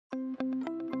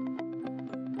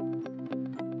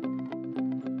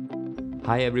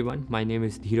Hi everyone, my name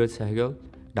is Dheeraj Sehgal,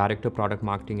 Director Product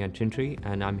Marketing at Tintri,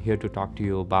 and I'm here to talk to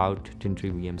you about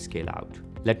Tintri VM Scale-Out.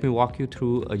 Let me walk you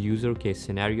through a user case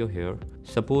scenario here.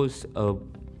 Suppose a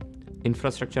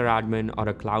infrastructure admin or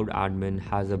a cloud admin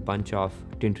has a bunch of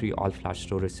Tintri all-flash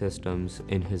storage systems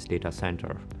in his data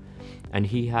center, and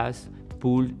he has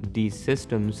pooled these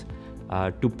systems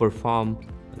to perform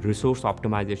resource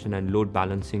optimization and load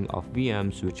balancing of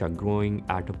VMs, which are growing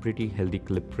at a pretty healthy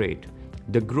clip rate.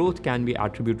 The growth can be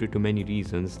attributed to many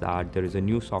reasons, that there is a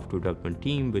new software development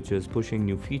team which is pushing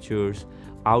new features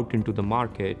out into the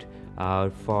market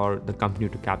for the company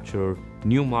to capture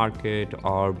new market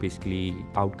or basically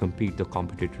outcompete the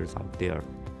competitors out there.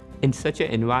 In such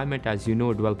an environment, as you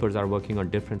know, developers are working on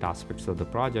different aspects of the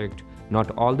project.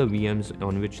 Not all the VMs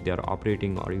on which they are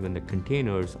operating or even the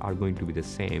containers are going to be the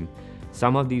same.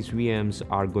 Some of these VMs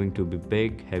are going to be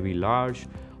big, heavy, large,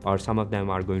 or some of them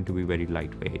are going to be very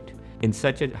lightweight. In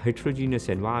such a heterogeneous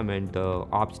environment, the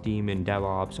ops team in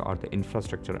DevOps or the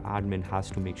infrastructure admin has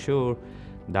to make sure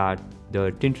that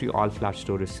the Tintri all-flash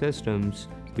storage systems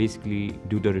basically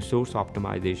do the resource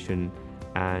optimization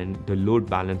and the load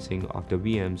balancing of the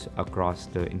VMs across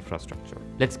the infrastructure.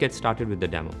 Let's get started with the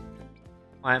demo.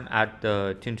 I'm at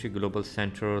the Tintri Global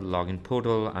Center login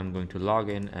portal. I'm going to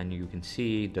log in, and you can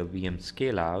see the VM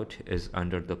scale out is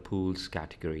under the pools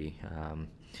category.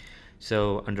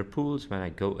 So under pools, when I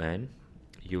go in,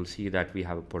 you'll see that we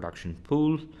have a production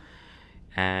pool,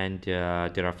 and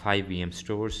there are 5 VM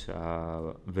stores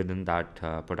within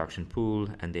that production pool,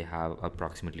 and they have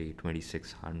approximately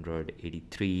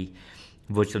 2,683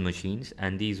 virtual machines,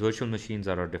 and these virtual machines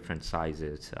are of different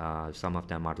sizes. Some of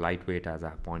them are lightweight, as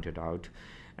I pointed out,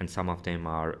 and some of them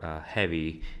are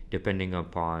heavy, depending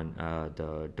upon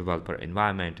the developer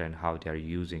environment and how they are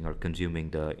using or consuming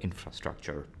the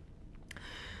infrastructure.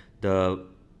 The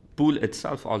pool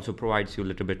itself also provides you a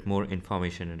little bit more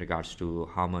information in regards to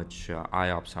how much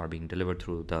IOPS are being delivered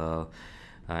through the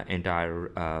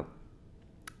entire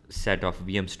set of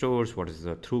VM stores, what is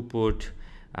the throughput,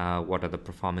 what are the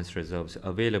performance reserves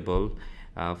available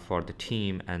for the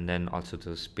team, and then also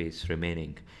the space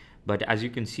remaining. But as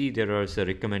you can see, there is a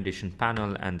recommendation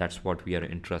panel, and that's what we are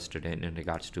interested in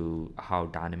regards to how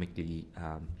dynamically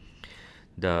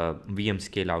the VM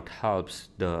scale out helps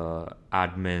the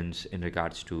admins in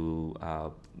regards to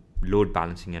load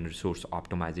balancing and resource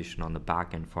optimization on the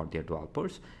back end for their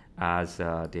developers, as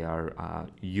they are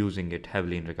using it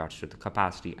heavily in regards to the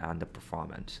capacity and the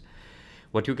performance.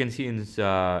 What you can see in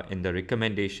the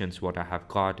recommendations, what I have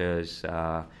got is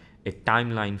a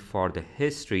timeline for the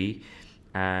history,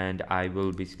 and I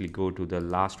will basically go to the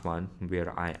last one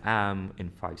where I am in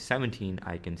 517.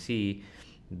 I can see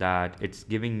that it's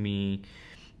giving me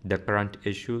the current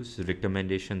issues,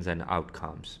 recommendations, and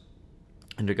outcomes.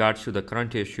 In regards to the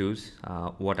current issues,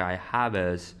 what I have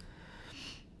is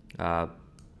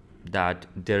that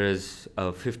there is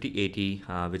a 5080,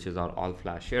 which is our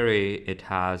all-flash array. It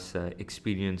has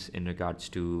experience in regards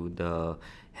to the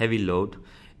heavy load,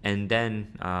 and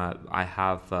then I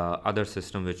have other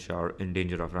systems which are in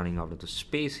danger of running out of the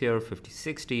space here,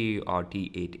 5060 or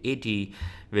T880,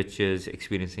 which is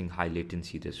experiencing high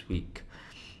latency this week.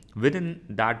 Within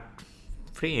that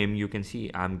frame, you can see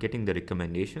I'm getting the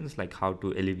recommendations like how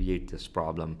to alleviate this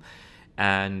problem,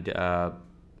 and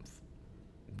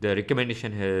the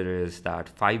recommendation here is that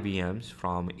 5 VMs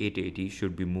from 880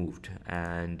 should be moved,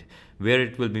 and where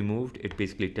it will be moved, it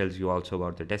basically tells you also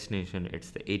about the destination. It's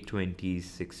the 820s,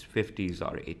 650s,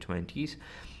 or 820s.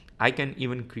 I can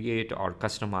even create or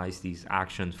customize these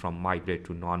actions from migrate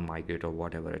to non-migrate or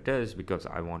whatever it is, because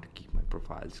I want to keep my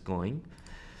profiles going.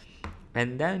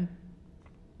 And then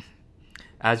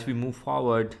as we move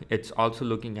forward, it's also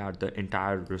looking at the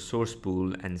entire resource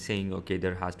pool and saying, okay,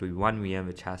 there has to be one VM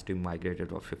which has to be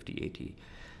migrated of 5080.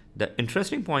 The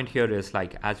interesting point here is,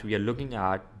 like, as we are looking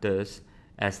at this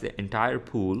as the entire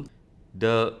pool,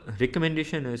 the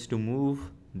recommendation is to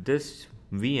move this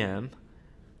VM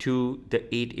to the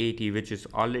 880, which is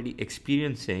already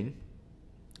experiencing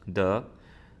the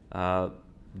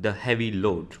heavy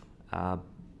load.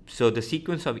 So the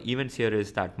sequence of events here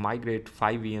is that migrate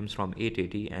 5 VMs from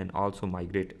 880 and also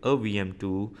migrate a VM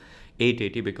to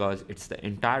 880, because it's the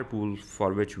entire pool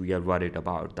for which we are worried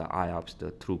about the IOPS,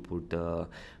 the throughput, the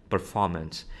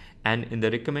performance. And in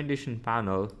the recommendation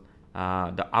panel,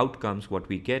 the outcomes, what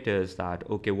we get is that,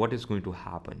 okay, what is going to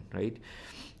happen, right?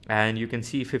 And you can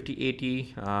see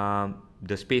 5080,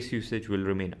 the space usage will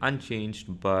remain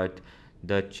unchanged, but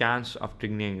the chance of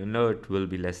triggering alert will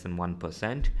be less than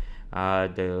 1%.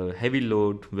 The heavy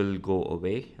load will go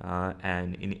away,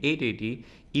 and in 880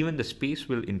 even the space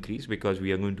will increase because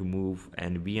we are going to move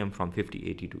an VM from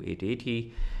 5080 to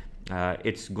 880,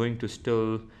 it's going to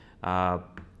still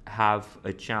have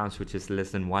a chance which is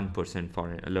less than 1% for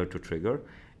an alert to trigger,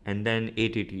 and then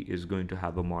 880 is going to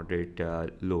have a moderate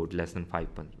load less than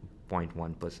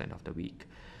 5.1% of the week.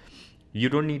 You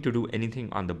don't need to do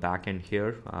anything on the back end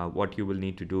here. What you will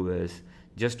need to do is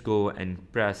just go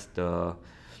and press the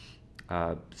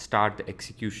start the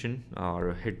execution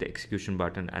or hit the execution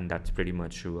button, and that's pretty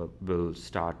much will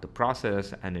start the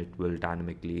process, and it will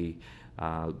dynamically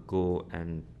go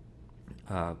and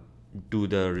do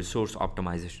the resource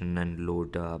optimization and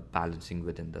load balancing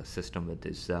within the system with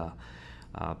this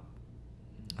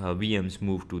VMs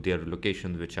move to their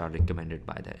locations which are recommended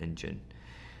by the engine.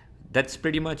 That's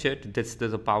pretty much it. This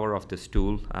is the power of this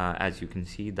tool. As you can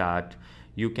see that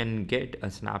you can get a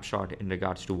snapshot in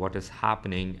regards to what is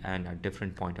happening, and at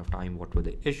different point of time what were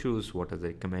the issues, what are the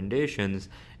recommendations,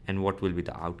 and what will be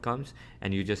the outcomes,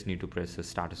 and you just need to press the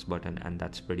status button, and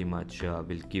that's pretty much will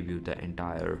give you the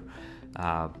entire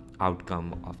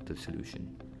outcome of the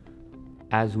solution.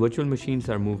 As virtual machines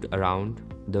are moved around,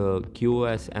 the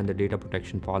QoS and the data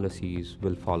protection policies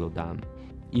will follow them.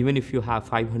 Even if you have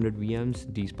 500 VMs,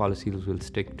 these policies will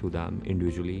stick to them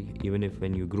individually. Even if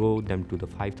when you grow them to the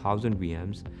 5,000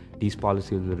 VMs, these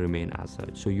policies will remain as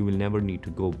such. So you will never need to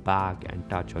go back and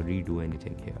touch or redo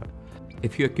anything here.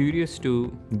 If you're curious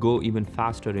to go even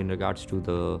faster in regards to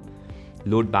the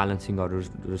load balancing or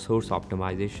resource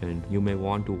optimization, you may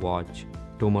want to watch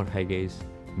Tomer Hege's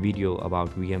video about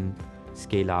VM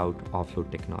scale out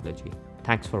offload technology.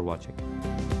 Thanks for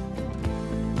watching.